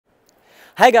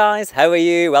Hi guys, how are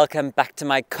you? Welcome back to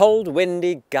my cold,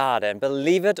 windy garden.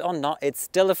 Believe it or not, it's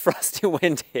still a frosty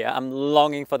wind here. I'm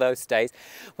longing for those days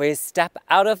where you step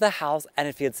out of the house and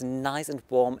it feels nice and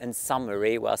warm and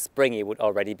summery. Well, springy would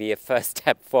already be a first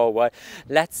step forward.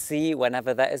 Let's see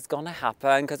whenever that is gonna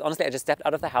happen, because honestly, I just stepped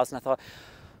out of the house and I thought,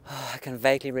 I can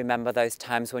vaguely remember those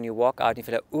times when you walk out and you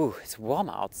feel like, ooh, it's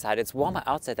warmer outside. It's warmer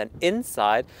outside than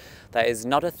inside. That is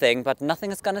not a thing, but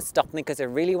nothing is going to stop me because I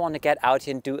really want to get out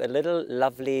here and do a little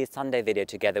lovely Sunday video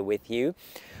together with you.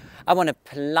 I want to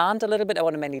plant a little bit. I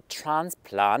want to mainly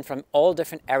transplant from all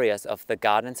different areas of the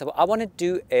garden. So what I want to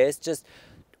do is just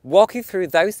walk you through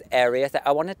those areas that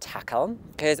I want to tackle,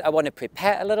 because I want to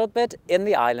prepare a little bit in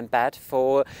the island bed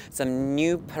for some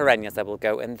new perennials that will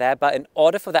go in there. But in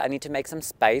order for that, I need to make some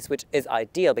space, which is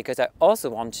ideal because I also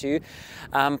want to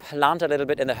plant a little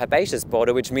bit in the herbaceous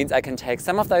border, which means I can take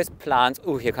some of those plants,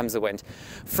 oh, here comes the wind,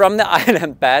 from the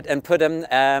island bed and put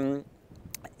them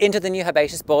into the new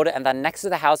herbaceous border. And then next to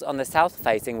the house on the south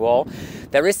facing wall,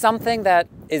 there is something that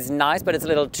is nice, but it's a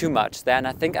little too much there. And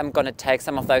I think I'm going to take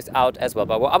some of those out as well.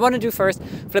 But what I want to do first,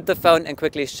 flip the phone and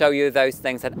quickly show you those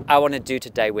things that I want to do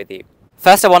today with you.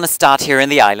 First, I want to start here in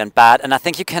the island bed, and I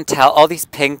think you can tell all these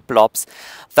pink blobs,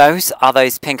 those are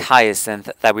those pink hyacinth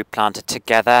that we planted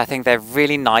together. I think they're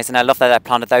really nice, and I love that I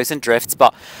planted those in drifts,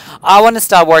 but I want to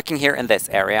start working here in this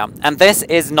area. And this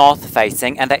is north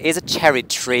facing, and there is a cherry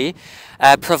tree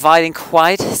providing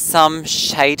quite some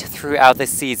shade throughout the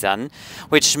season,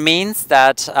 which means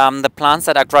that the plants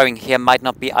that are growing here might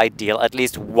not be ideal. At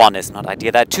least one is not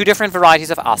ideal. There are two different varieties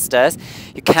of asters.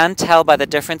 You can tell by the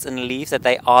difference in leaves that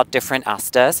they are different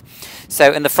asters.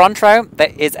 So in the front row,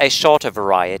 there is a shorter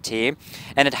variety,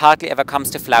 and it hardly ever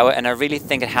comes to flower, and I really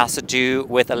think it has to do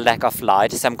with a lack of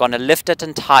light. So I'm going to lift it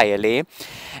entirely,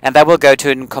 and that will go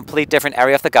to a complete different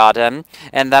area of the garden.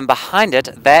 And then behind it,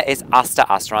 there is Aster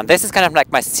Asteron. This is kind of like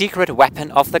my secret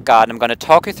weapon of the garden. I'm going to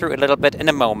talk you through a little bit in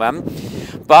a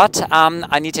moment, but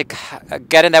I need to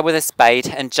get in there with a spade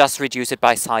and just reduce it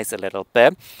by size a little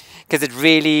bit, because it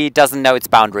really doesn't know its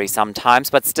boundaries sometimes,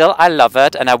 but still I love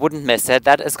it and I wouldn't miss it.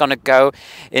 That is going to go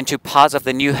into parts of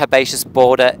the new herbaceous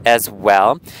border as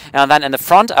well. And then in the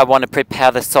front, I want to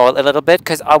prepare the soil a little bit,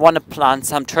 because I want to plant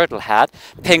some turtle head,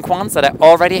 pink ones that I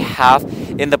already have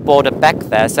in the border back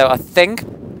there. So I think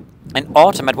in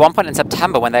autumn, at one point in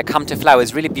September, when they come to flower,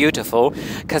 is really beautiful,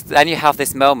 because then you have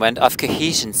this moment of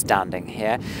cohesion standing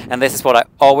here, and this is what I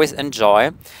always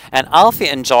enjoy. And Alfie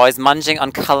enjoys munching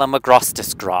on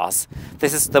Calamagrostis grass.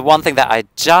 This is the one thing that I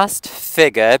just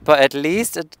figured, but at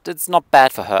least it's not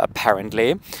bad for her,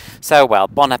 apparently. So, well,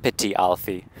 bon appetit,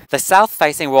 Alfie. The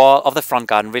south-facing wall of the front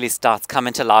garden really starts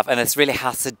coming to life, and this really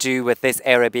has to do with this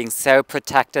area being so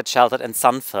protected, sheltered and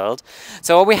sun-filled.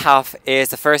 So what we have is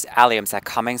the first alliums are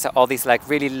coming, so all these like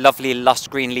really lovely lush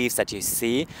green leaves that you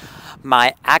see.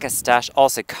 My agastache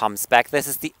also comes back. This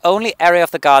is the only area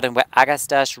of the garden where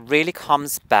agastache really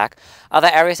comes back. Other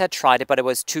areas I tried it, but it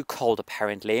was too cold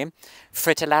apparently.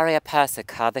 Fritillaria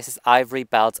persica, this is ivory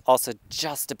bells, also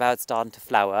just about starting to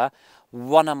flower.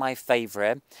 One of my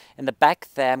favorite. In the back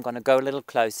there, I'm going to go a little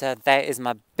closer. There is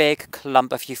my big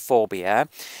clump of euphorbia.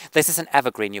 This is an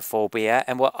evergreen euphorbia,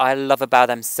 and what I love about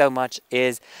them so much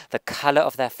is the color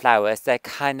of their flowers. They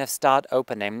kind of start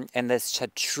opening in this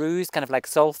chartreuse, kind of like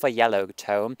sulfur yellow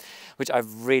tone, which I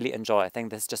really enjoy. I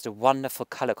think there's just a wonderful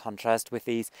color contrast with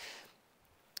these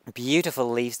beautiful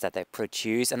leaves that they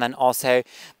produce, and then also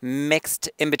mixed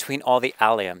in between all the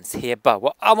alliums here. But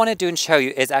what I want to do and show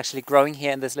you is actually growing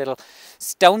here in this little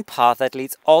stone path that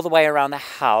leads all the way around the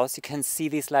house. You can see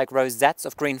these like rosettes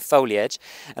of green foliage,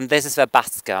 and this is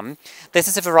verbascum. This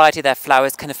is a variety that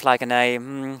flowers kind of like in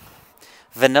a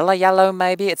vanilla yellow,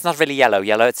 maybe. It's not really yellow,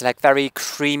 it's like very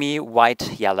creamy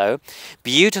white yellow.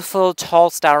 Beautiful tall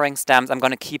flowering stems. I'm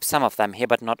going to keep some of them here,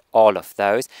 but not all of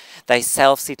those. They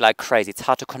self-seed like crazy. It's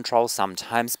hard to control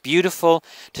sometimes. Beautiful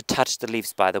to touch the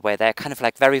leaves, by the way. They're kind of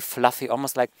like very fluffy,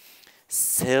 almost like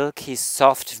silky,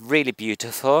 soft, really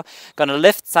beautiful. Gonna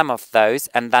lift some of those,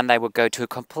 and then they will go to a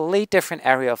complete different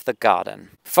area of the garden.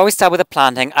 Before we start with the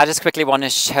planting, I just quickly want to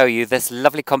show you this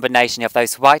lovely combination of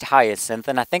those white hyacinth,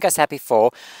 and I think I said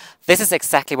before, this is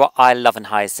exactly what I love in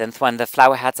hyacinth, when the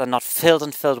flower heads are not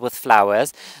filled with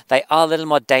flowers. They are a little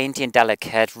more dainty and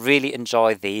delicate. Really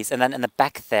enjoy these. And then in the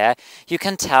back there, you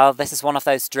can tell this is one of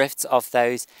those drifts of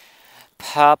those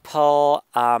purple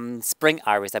spring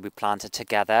iris that we planted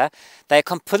together. They're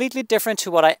completely different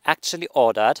to what I actually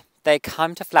ordered. They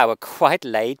come to flower quite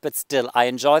late, but still I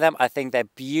enjoy them. I think they're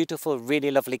beautiful,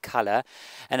 really lovely color,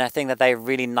 and I think that they're a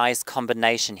really nice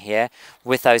combination here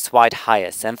with those white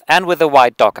hyacinth and with the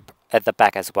white dog at the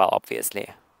back as well, obviously.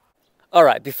 All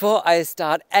right, before I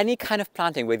start any kind of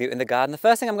planting with you in the garden, the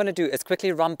first thing I'm going to do is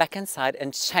quickly run back inside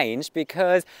and change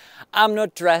because I'm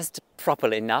not dressed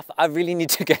properly enough. I really need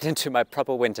to get into my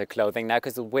proper winter clothing now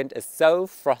because the wind is so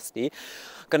frosty.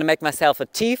 I'm going to make myself a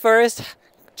tea first,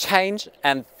 change,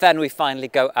 and then we finally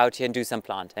go out here and do some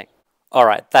planting. All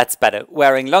right, that's better.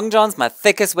 Wearing long johns, my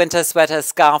thickest winter sweater,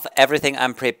 scarf, everything.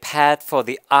 I'm prepared for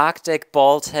the Arctic,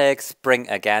 Baltic spring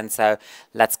again, so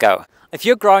let's go. If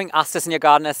you're growing asters in your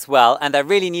garden as well, and they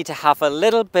really need to have a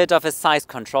little bit of a size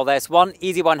control, there's one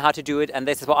easy one how to do it, and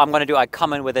this is what I'm going to do. I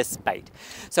come in with a spade.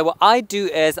 So what I do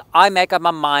is I make up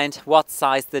my mind what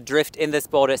size the drift in this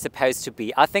border is supposed to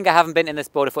be. I think I haven't been in this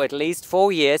border for at least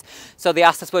 4 years, so the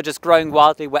asters were just growing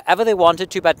wildly wherever they wanted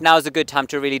to, but now is a good time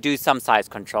to really do some size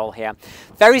control here.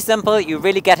 Very simple. You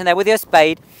really get in there with your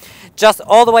spade, just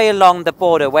all the way along the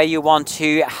border where you want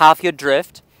to have your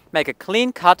drift. Make a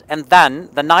clean cut, and then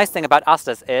the nice thing about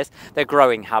asters is their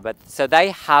growing habit. So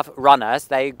they have runners,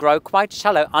 they grow quite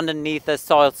shallow underneath the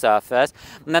soil surface,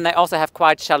 and then they also have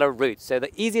quite shallow roots. So the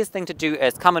easiest thing to do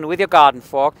is come in with your garden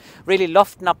fork, really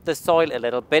loften up the soil a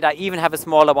little bit. I even have a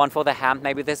smaller one for the hand,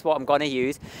 maybe this is what I'm going to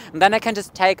use. And then I can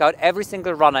just take out every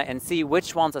single runner and see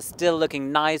which ones are still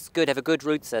looking nice, good, have a good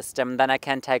root system. Then I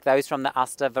can take those from the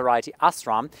aster variety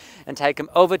Astram and take them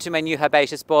over to my new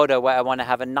herbaceous border where I want to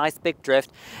have a nice big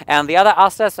drift. And the other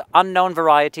asters, unknown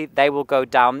variety, they will go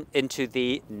down into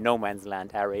the no man's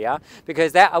land area,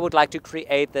 because there I would like to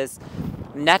create this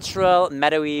natural,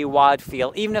 meadowy, wild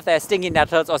feel. Even if there are stingy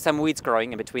nettles or some weeds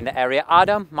growing in between the area, I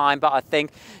don't mind, but I think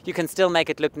you can still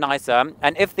make it look nicer.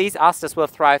 And if these asters will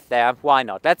thrive there, why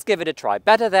not? Let's give it a try.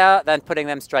 Better there than putting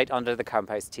them straight under the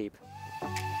compost heap.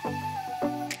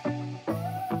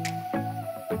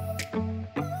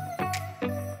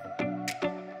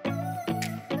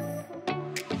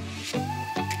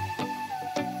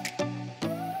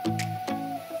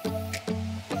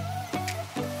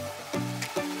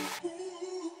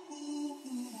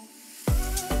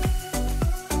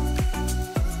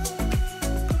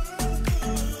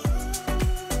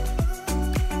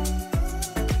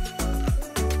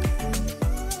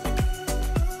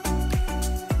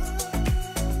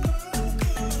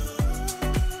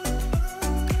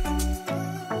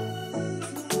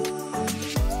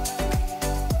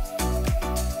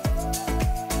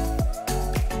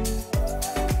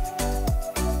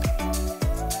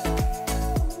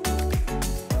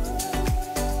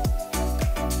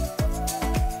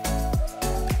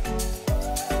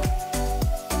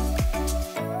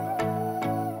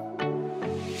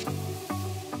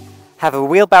 Have a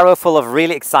wheelbarrow full of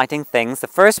really exciting things. The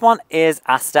first one is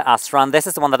Aster Astran. This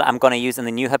is the one that I'm going to use in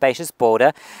the new herbaceous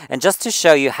border. And just to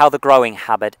show you how the growing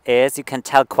habit is, you can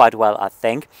tell quite well, I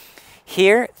think.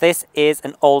 Here, this is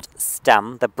an old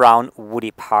stem, the brown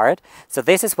woody part. So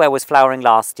this is where it was flowering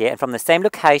last year. And from the same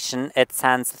location, it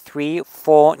sends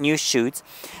 3-4 new shoots.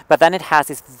 But then it has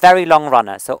this very long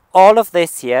runner. So all of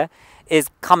this here is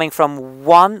coming from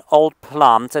one old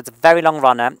plant, so it's a very long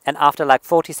runner, and after like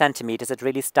 40 centimeters it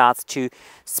really starts to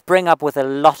spring up with a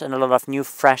lot of new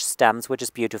fresh stems, which is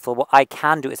beautiful. What I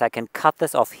can do is I can cut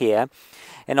this off here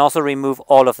and also remove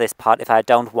all of this part if I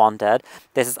don't want it.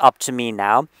 This is up to me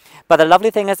now. But the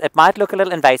lovely thing is it might look a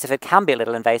little invasive, it can be a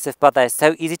little invasive, but they're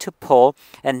so easy to pull,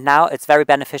 and now it's very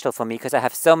beneficial for me because I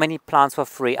have so many plants for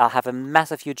free. I'll have a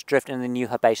massive huge drift in the new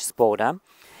herbaceous border.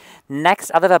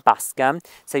 Next are the verbascum.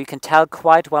 So you can tell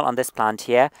quite well on this plant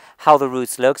here how the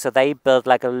roots look. So they build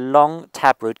like a long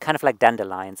taproot, kind of like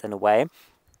dandelions in a way.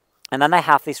 And then they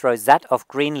have this rosette of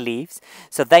green leaves.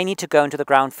 So they need to go into the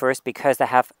ground first because they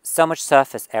have so much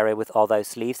surface area with all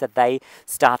those leaves that they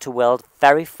start to wilt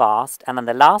very fast. And then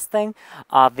the last thing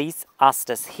are these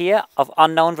asters here of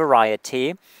unknown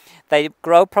variety. They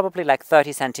grow probably like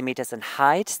 30 centimeters in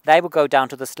height. They will go down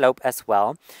to the slope as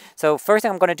well. So first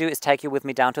thing I'm going to do is take you with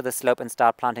me down to the slope and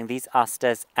start planting these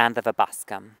asters and the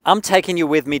verbascum. I'm taking you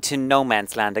with me to no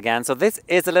man's land again. So this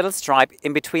is a little stripe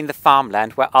in between the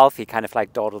farmland where Alfie kind of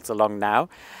like dawdles along now.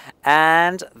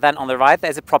 And then on the right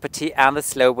there's a property and the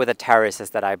slope with the terraces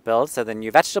that I built. So the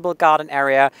new vegetable garden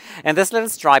area. And this little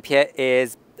stripe here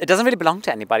is, it doesn't really belong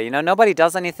to anybody, you know, nobody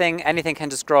does anything, anything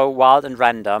can just grow wild and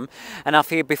random. And I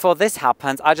feel before this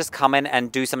happens, I just come in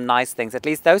and do some nice things, at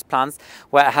least those plants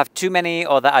where I have too many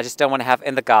or that I just don't want to have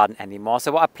in the garden anymore.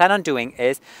 So what I plan on doing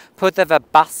is put the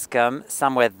verbascum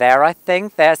somewhere there, I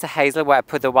think. There's a hazel where I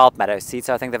put the wild meadow seed,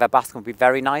 so I think the verbascum would be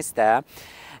very nice there.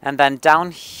 And then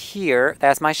down here,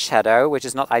 there's my shadow, which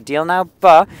is not ideal now,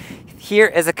 but here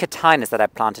is a catinus that I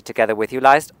planted together with you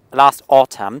last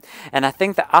autumn. And I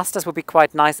think the asters would be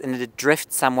quite nice in the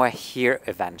drift somewhere here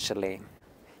eventually.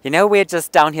 You know, we're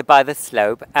just down here by the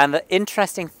slope, and the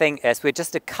interesting thing is we're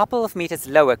just a couple of meters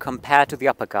lower compared to the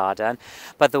upper garden,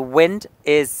 but the wind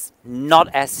is not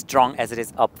as strong as it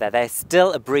is up there. There's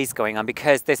still a breeze going on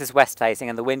because this is west facing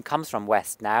and the wind comes from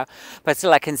west now, but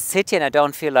still I can sit here and I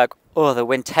don't feel like, oh, the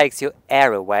wind takes your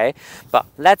air away. But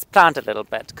let's plant a little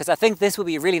bit, because I think this will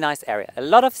be a really nice area. A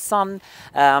lot of sun,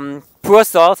 poor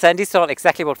soil, sandy soil,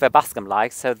 exactly what Verbascum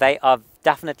likes, so they are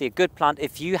definitely a good plant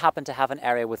if you happen to have an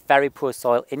area with very poor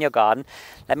soil in your garden.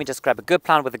 Let me just grab a good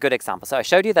plant with a good example. So I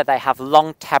showed you that they have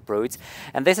long tap roots,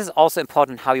 and this is also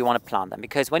important how you want to plant them,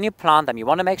 because when you plant them you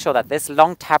want to make sure that this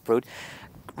long taproot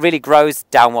really grows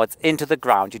downwards into the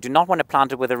ground. You do not want to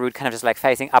plant it with a root kind of just like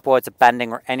facing upwards or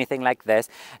bending or anything like this.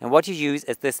 And what you use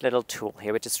is this little tool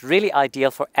here, which is really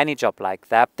ideal for any job like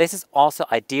that. This is also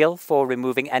ideal for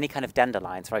removing any kind of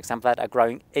dandelions, for example, that are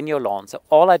growing in your lawn. So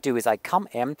all I do is I come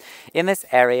in this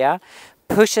area,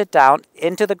 push it down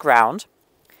into the ground,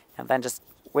 and then just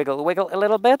wiggle a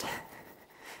little bit.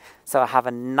 So I have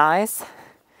a nice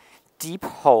deep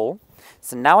hole.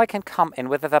 So now I can come in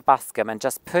with the Verbascum and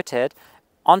just put it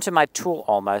onto my tool,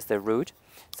 almost the root,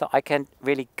 so I can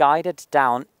really guide it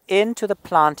down into the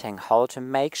planting hole to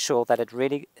make sure that it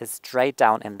really is straight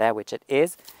down in there, which it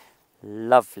is.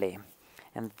 Lovely.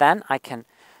 And then I can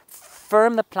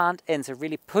firm the plant in, so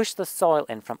really push the soil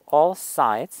in from all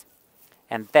sides.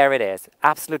 And there it is.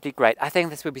 Absolutely great. I think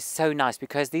this would be so nice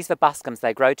because these Verbascums,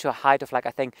 they grow to a height of like,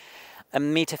 I think,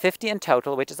 1.50 m in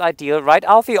total, which is ideal, right?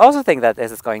 Alfie, you also think that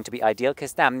this is going to be ideal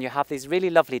because then you have these really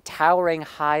lovely towering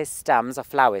high stems of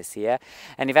flowers here,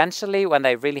 and eventually when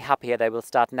they're really happy here they will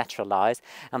start naturalize,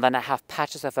 and then I have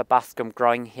patches of Verbascum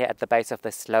growing here at the base of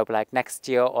the slope like next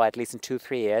year or at least in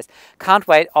 2-3 years. Can't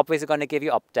wait. Obviously going to give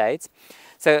you updates.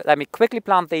 So let me quickly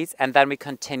plant these and then we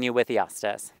continue with the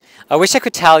Asters. I wish I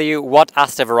could tell you what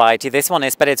Aster variety this one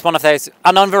is, but it's one of those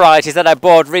unknown varieties that I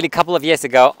bought really a couple of years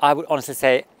ago. I would honestly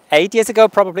say 8 years ago,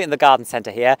 probably in the garden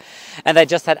center here, and they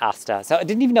just had Aster. So I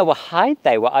didn't even know what height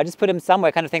they were. I just put them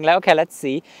somewhere, kind of thing like, okay, let's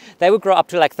see. They would grow up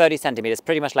to like 30 centimeters,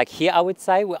 pretty much like here, I would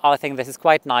say. I think this is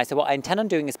quite nice. So what I intend on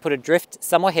doing is put a drift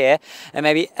somewhere here, and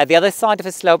maybe at the other side of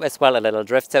the slope as well, a little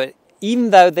drift. So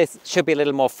even though this should be a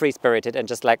little more free-spirited and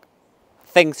just like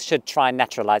things should try and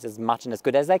naturalize as much and as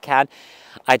good as they can,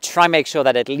 I try and make sure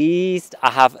that at least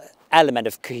I have element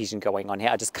of cohesion going on here.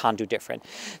 I just can't do different.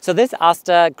 So this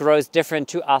Aster grows different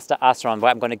to Aster asteron, where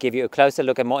I'm going to give you a closer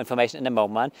look and more information in a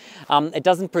moment. It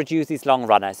doesn't produce these long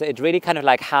runners. So it really kind of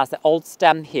like has the old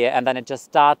stem here and then it just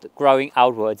starts growing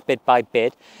outwards bit by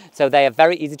bit. So they are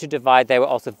very easy to divide. They were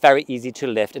also very easy to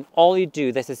lift. And all you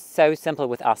do, this is so simple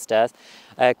with Asters,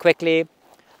 quickly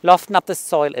loften up the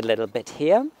soil a little bit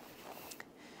here.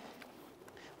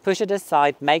 Push it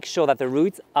aside, make sure that the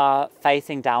roots are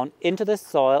facing down into the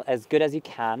soil as good as you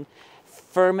can.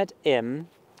 Firm it in.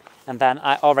 And then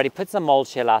I already put some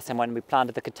mulch here last time when we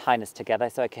planted the Cotinus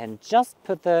together. So I can just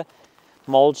put the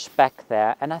mulch back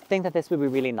there. And I think that this will be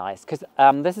really nice because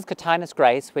this is Cotinus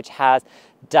grace, which has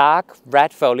dark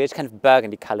red foliage, kind of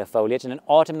burgundy color foliage, and in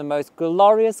autumn the most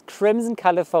glorious crimson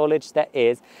color foliage there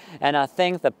is. And I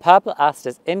think the purple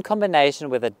Asters in combination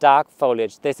with the dark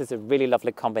foliage, this is a really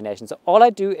lovely combination. So all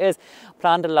I do is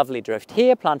plant a lovely drift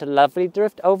here, plant a lovely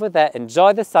drift over there,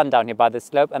 enjoy the sun down here by the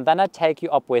slope, and then I take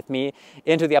you up with me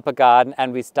into the upper garden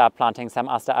and we start planting some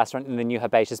Aster asteron in the new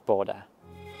herbaceous border.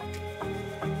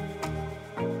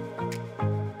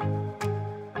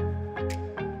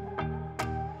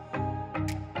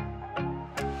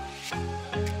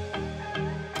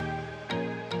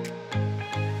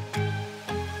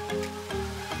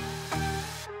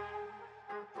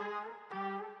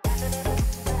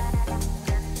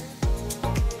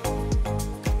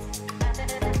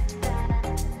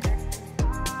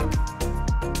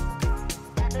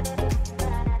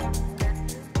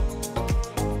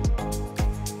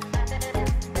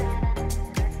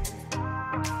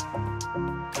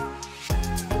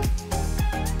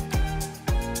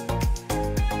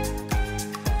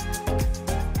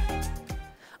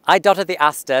 I dotted the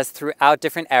Asters throughout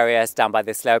different areas down by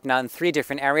the slope, now in 3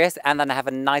 different areas, and then I have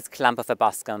a nice clump of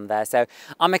Verbascum there. So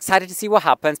I'm excited to see what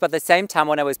happens, but at the same time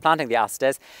when I was planting the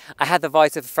Asters, I had the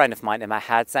voice of a friend of mine in my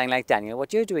head saying like, Daniel,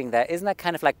 what you're doing there, isn't that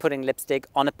kind of like putting lipstick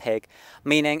on a pig?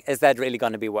 Meaning, is that really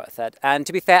going to be worth it? And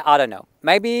to be fair, I don't know.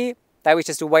 Maybe that was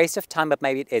just a waste of time, but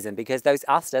maybe it isn't, because those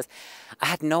asters, I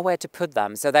had nowhere to put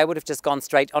them. So they would have just gone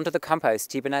straight onto the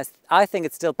compost heap. And I think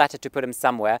it's still better to put them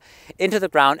somewhere into the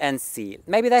ground and see.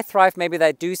 Maybe they thrive, maybe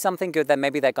they do something good, then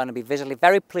maybe they're going to be visually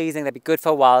very pleasing, they'll be good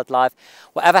for wildlife.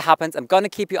 Whatever happens, I'm going to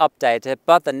keep you updated.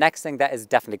 But the next thing that is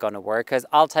definitely going to work, because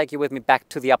I'll take you with me back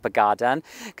to the upper garden,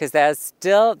 because there's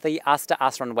still the Aster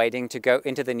Astron waiting to go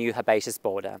into the new herbaceous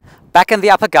border. Back in the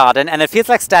upper garden, and it feels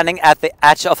like standing at the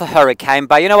edge of a hurricane,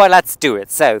 but you know what, let's do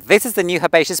it. So this is the new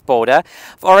herbaceous border.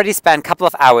 I've already spent a couple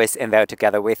of hours in there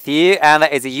together with you, and there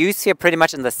is a yew here pretty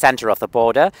much in the center of the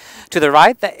border. To the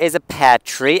right there is a pear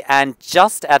tree, and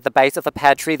just at the base of the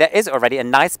pear tree there is already a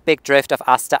nice big drift of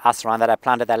Aster Astron that I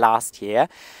planted there last year.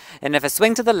 And if I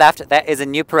swing to the left, there is a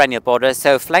new perennial border,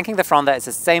 so flanking the front there is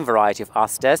the same variety of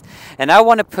asters. And I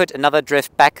want to put another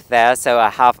drift back there, so I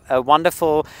have a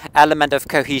wonderful element of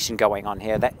cohesion going on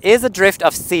here. There is a drift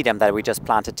of sedum that we just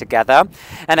planted together,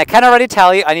 and I can already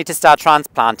tell you I need to start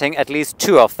transplanting at least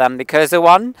 2 of them, because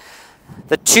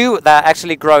the 2 that are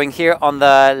actually growing here on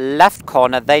the left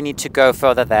corner, they need to go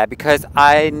further there, because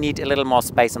I need a little more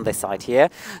space on this side here,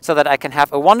 so that I can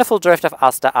have a wonderful drift of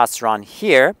Aster Astron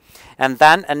here, and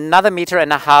then another 1.5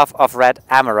 meters of red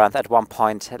amaranth at one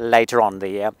point later on in the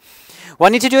year. What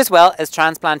I need to do as well is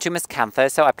transplant 2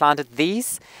 miscanthus. So I planted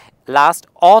these last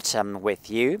autumn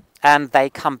with you, and they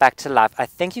come back to life. I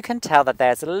think you can tell that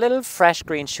there's a little fresh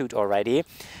green shoot already.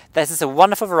 This is a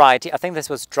wonderful variety. I think this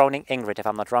was Droning Ingrid, if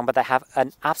I'm not wrong, but they have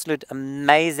an absolute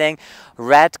amazing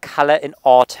red color in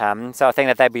autumn. So I think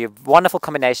that they'd be a wonderful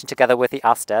combination together with the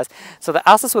asters. So the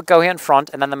asters will go here in front,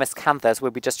 and then the miscanthus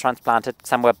will be just transplanted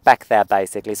somewhere back there,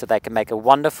 basically, so they can make a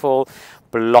wonderful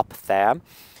blob there.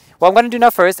 What I'm going to do now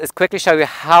first is quickly show you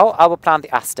how I will plant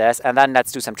the asters, and then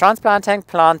let's do some transplanting,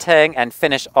 planting, and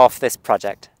finish off this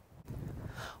project.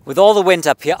 With all the wind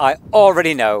up here, I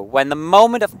already know when the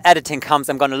moment of editing comes,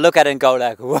 I'm going to look at it and go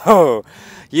like, whoa,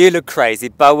 you look crazy,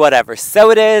 but whatever. So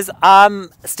it is.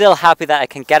 I'm still happy that I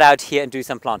can get out here and do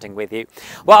some planting with you.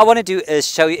 What I want to do is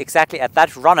show you exactly at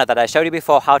that runner that I showed you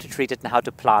before how to treat it and how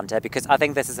to plant it, because I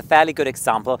think this is a fairly good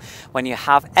example when you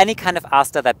have any kind of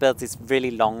aster that builds these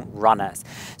really long runners.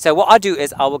 So what I do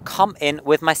is I will come in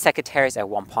with my secateurs at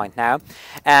one point now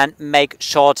and make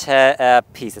shorter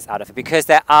pieces out of it, because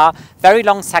there are very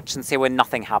long sections here where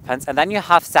nothing happens, and then you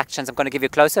have sections, I'm going to give you a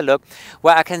closer look,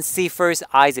 where I can see first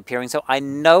eyes appearing, so I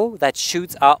know that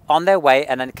shoots are on their way,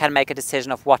 and then can make a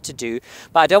decision of what to do.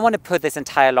 But I don't want to put this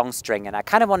entire long string in. I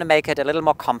kind of want to make it a little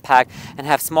more compact and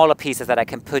have smaller pieces that I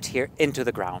can put here into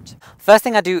the ground. First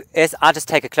thing I do is I just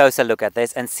take a closer look at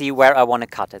this and see where I want to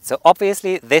cut it. So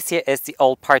obviously this here is the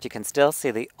old part. You can still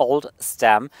see the old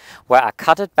stem where I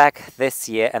cut it back this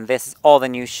year, and this is all the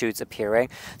new shoots appearing.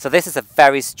 So this is a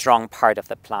very strong part of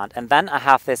the plant. And then I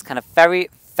have this kind of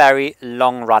very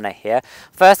long runner here.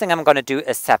 First thing I'm going to do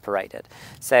is separate it.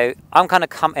 So I'm going to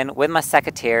come in with my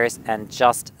secateurs and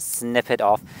just snip it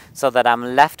off so that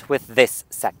I'm left with this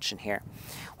section here.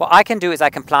 What I can do is I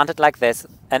can plant it like this,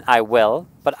 and I will,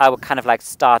 but I will kind of like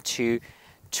start to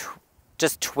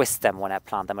just twist them when I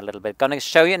plant them a little bit. Going to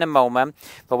show you in a moment,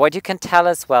 but what you can tell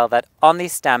as well that on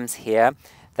these stems here,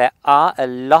 there are a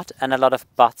lot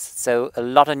of buds, so a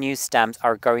lot of new stems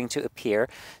are going to appear.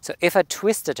 So if I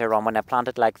twist it around when I plant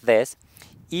it like this,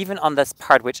 even on this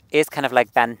part which is kind of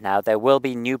like bent now, there will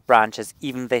be new branches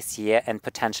even this year and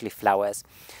potentially flowers.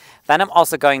 Then I'm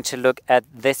also going to look at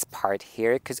this part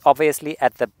here, because obviously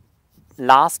at the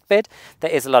last bit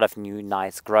there is a lot of new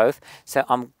nice growth. So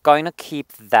I'm going to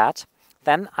keep that.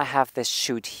 Then I have this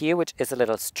shoot here, which is a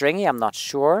little stringy, I'm not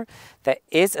sure. There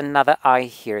is another eye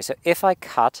here. So if I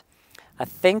cut, I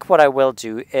think what I will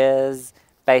do is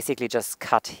basically just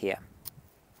cut here.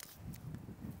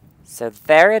 So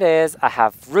there it is. I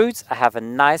have roots, I have a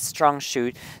nice strong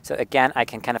shoot. So again, I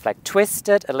can kind of like twist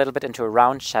it a little bit into a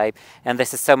round shape, and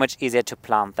this is so much easier to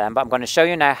plant them. But I'm going to show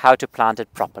you now how to plant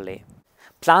it properly.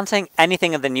 Planting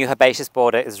anything in the new herbaceous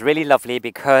border is really lovely,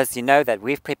 because you know that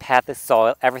we've prepared the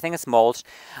soil, everything is mulched.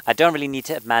 I don't really need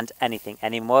to amend anything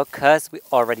anymore because we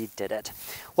already did it.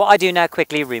 What I do now,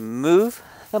 quickly remove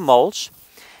the mulch,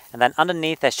 and then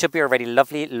underneath there should be already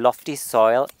lovely lofty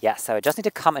soil. Yes, so I just need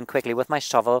to come in quickly with my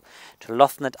shovel to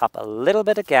loften it up a little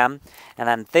bit again. And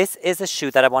then this is a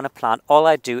shoot that I want to plant. All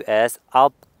I do is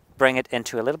I'll bring it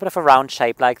into a little bit of a round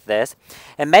shape like this,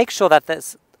 and make sure that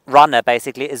this runner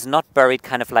basically is not buried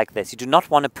kind of like this. You do not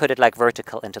want to put it like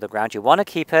vertical into the ground. You want to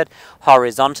keep it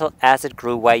horizontal as it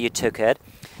grew where you took it.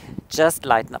 Just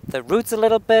lighten up the roots a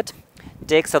little bit.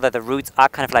 Dig so that the roots are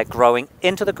kind of like growing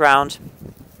into the ground.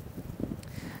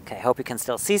 Okay, I hope you can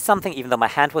still see something even though my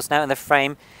hand was now in the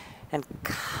frame. And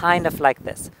kind of like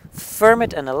this. Firm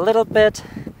it in a little bit.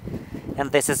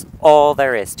 And this is all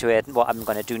there is to it. What I'm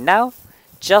going to do now,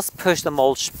 just push the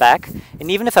mulch back,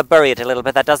 and even if I bury it a little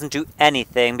bit, that doesn't do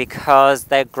anything because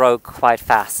they grow quite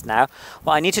fast now.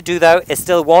 What I need to do though is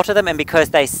still water them, and because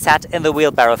they sat in the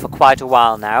wheelbarrow for quite a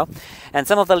while now, and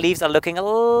some of the leaves are looking a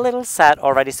little sad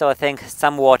already, so I think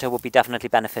some water would be definitely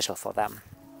beneficial for them.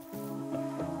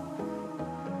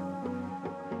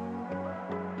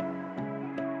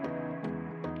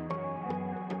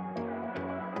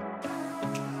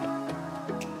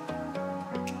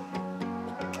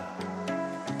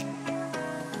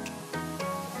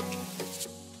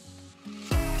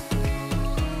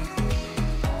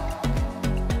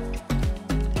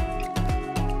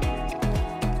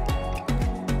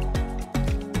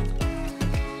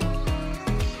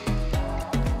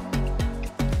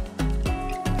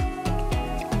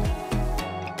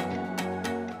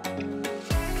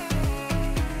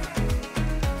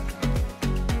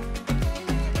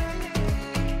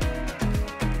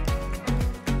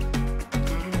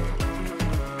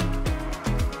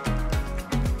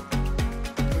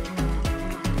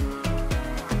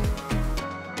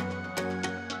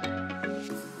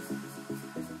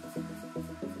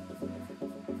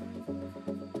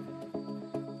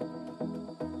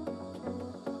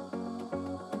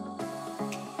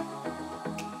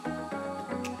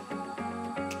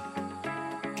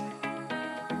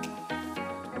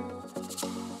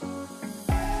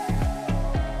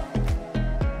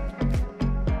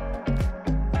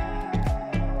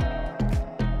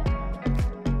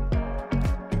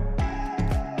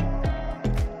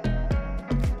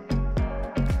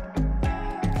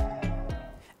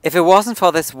 If it wasn't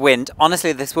for this wind,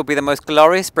 honestly, this would be the most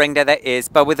glorious spring day there is.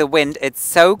 But with the wind, it's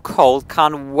so cold,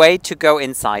 can't wait to go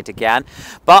inside again.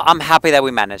 But I'm happy that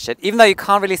we managed it, even though you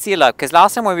can't really see a lot. Because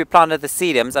last time when we planted the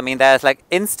sedums, I mean, there's like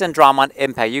instant drama and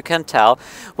impact, you can tell.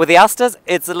 With the asters,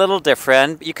 it's a little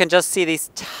different. You can just see these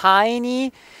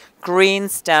tiny green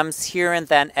stems here and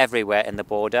then everywhere in the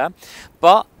border.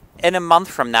 But in a month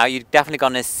from now, you're definitely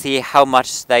going to see how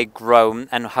much they grow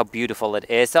and how beautiful it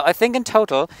is. So I think in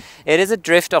total, it is a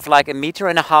drift of like 1.5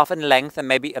 meters in length and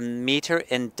maybe 1 meter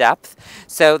in depth.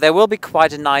 So there will be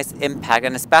quite a nice impact,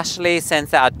 and especially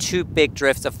since there are 2 big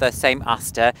drifts of the same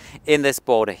aster in this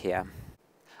border here.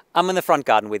 I'm in the front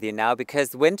garden with you now because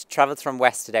the wind travels from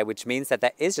west today, which means that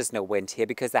there is just no wind here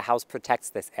because the house protects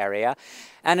this area.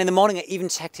 And in the morning I even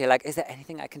checked here, like, is there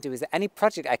anything I can do? Is there any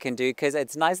project I can do? Because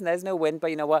it's nice and there's no wind, but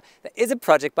you know what? There is a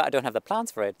project, but I don't have the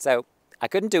plans for it. So I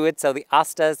couldn't do it, so the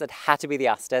asters, it had to be the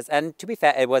asters. And to be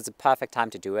fair, it was a perfect time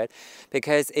to do it,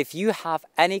 because if you have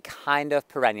any kind of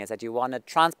perennials that you want to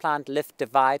transplant, lift,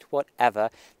 divide, whatever,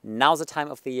 now's the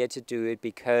time of the year to do it,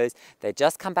 because they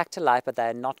just come back to life, but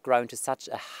they're not grown to such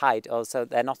a height, also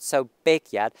they're not so big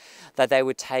yet that they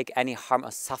would take any harm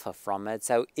or suffer from it.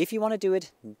 So if you want to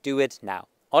do it now.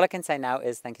 All I can say now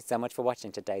is thank you so much for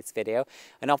watching today's video,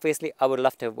 and obviously I would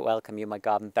love to welcome you in my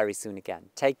garden very soon again.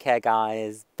 Take care,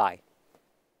 guys. Bye.